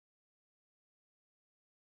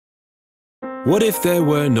What if there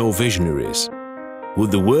were no visionaries?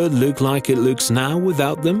 Would the world look like it looks now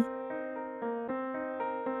without them?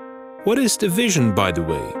 What is the vision, by the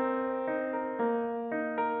way?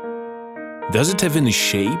 Does it have any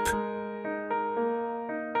shape?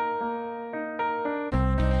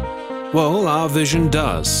 Well, our vision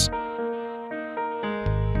does.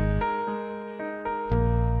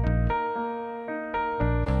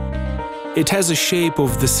 It has a shape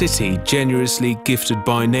of the city generously gifted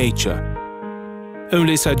by nature.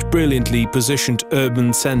 Only such brilliantly positioned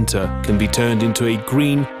urban centre can be turned into a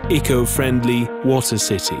green, eco-friendly water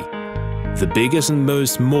city, the biggest and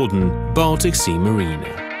most modern Baltic Sea marina.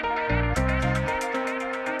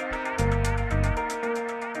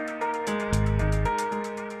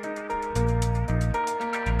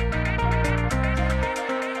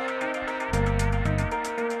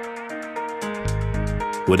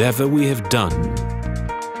 Whatever we have done,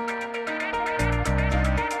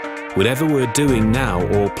 whatever we're doing now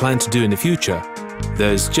or plan to do in the future,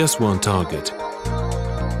 there's just one target.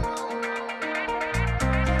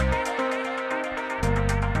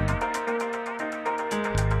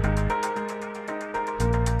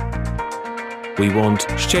 We want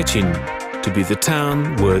Szczecin to be the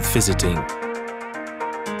town worth visiting.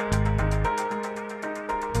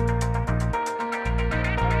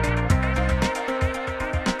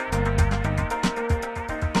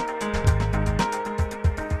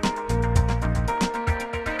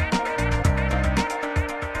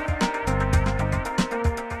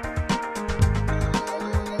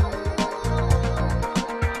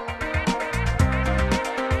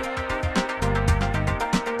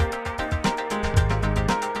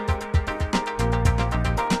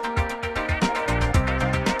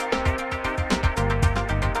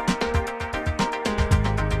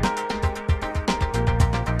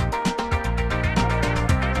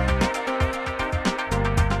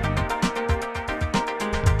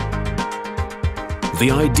 The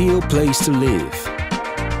ideal place to live.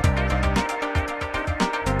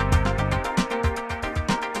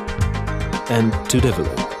 And to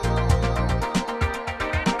develop.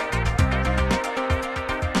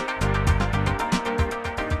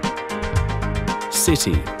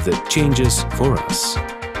 City that changes for us.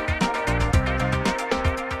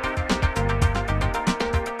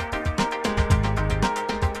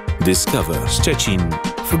 Discover Szczecin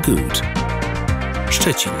for good.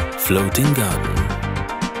 Szczecin Floating Garden.